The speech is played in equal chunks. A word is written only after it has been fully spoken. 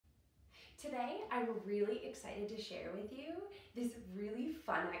Today, I'm really excited to share with you this really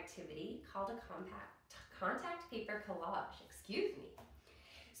fun activity called a contact paper collage, excuse me.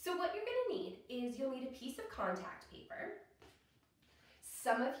 So what you're gonna need is you'll need a piece of contact paper.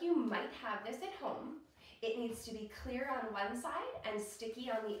 Some of you might have this at home. It needs to be clear on one side and sticky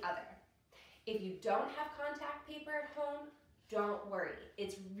on the other. If you don't have contact paper at home, don't worry.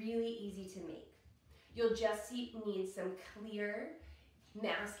 It's really easy to make. You'll just need some clear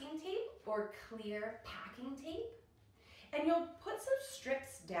masking tape or clear packing tape, and you'll put some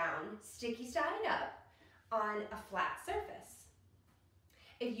strips down, sticky side up, on a flat surface.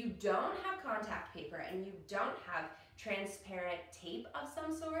 If you don't have contact paper and you don't have transparent tape of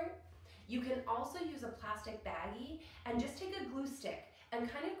some sort, you can also use a plastic baggie and just take a glue stick and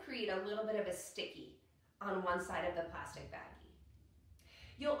kind of create a little bit of a sticky on one side of the plastic baggie.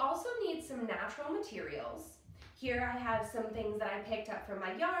 You'll also need some natural materials. Here I have some things that I picked up from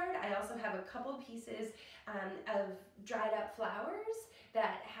my yard. I also have a couple pieces of dried up flowers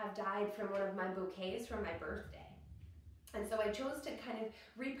that have died from one of my bouquets from my birthday. And so I chose to kind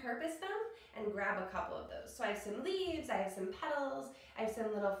of repurpose them and grab a couple of those. So I have some leaves, I have some petals, I have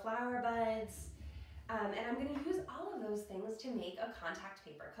some little flower buds, and I'm gonna use all of those things to make a contact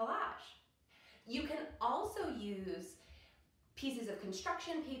paper collage. You can also use pieces of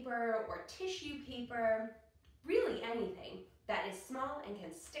construction paper or tissue paper, really anything that is small and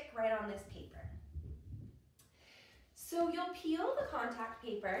can stick right on this paper. So you'll peel the contact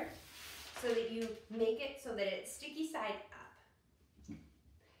paper so that you make it so that it's sticky side up.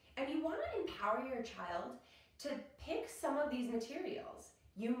 And you want to empower your child to pick some of these materials.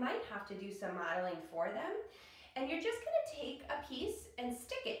 You might have to do some modeling for them, and you're just going to take a piece and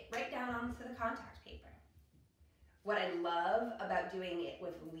stick it right down onto the contact paper. What I love about doing it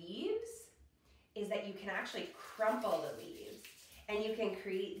with leaves is that you can actually crumple the leaves and you can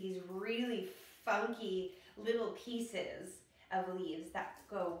create these really funky little pieces of leaves that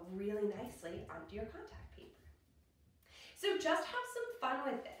go really nicely onto your contact paper. So just have some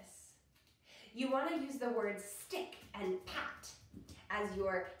fun with this. You want to use the words stick and pat as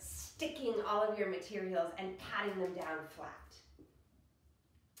you're sticking all of your materials and patting them down flat.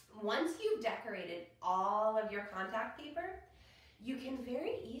 Once you've decorated all of your contact paper, you can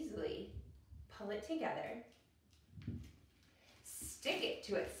very easily pull it together, stick it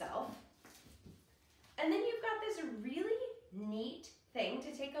to itself, and then you've got this really neat thing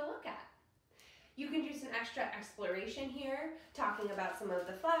to take a look at. You can do some extra exploration here, talking about some of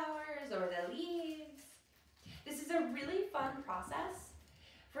the flowers or the leaves. This is a really fun process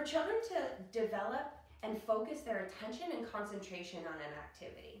for children to develop and focus their attention and concentration on an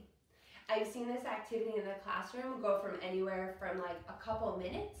activity. I've seen this activity in the classroom go from anywhere from like a couple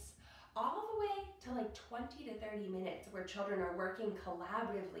minutes all the way to like 20 to 30 minutes where children are working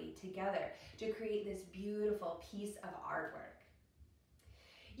collaboratively together to create this beautiful piece of artwork.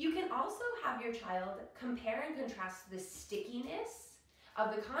 You can also have your child compare and contrast the stickiness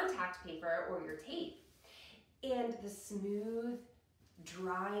of the contact paper or your tape and the smooth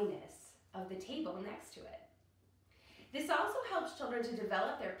dryness of the table next to it. This also helps children to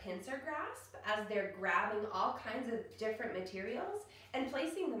develop their pincer grasp as they're grabbing all kinds of different materials and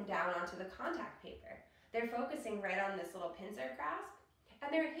placing them down onto the contact paper. They're focusing right on this little pincer grasp,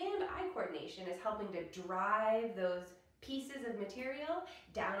 and their hand-eye coordination is helping to drive those pieces of material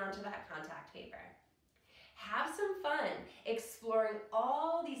down onto that contact paper. Have some fun exploring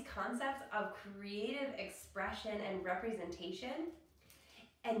all these concepts of creative expression and representation.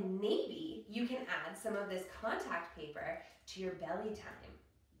 And maybe you can add some of this contact paper to your belly time,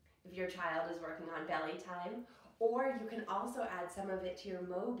 if your child is working on belly time, or you can also add some of it to your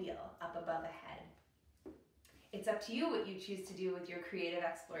mobile up above the head. It's up to you what you choose to do with your creative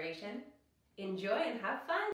exploration. Enjoy and have fun.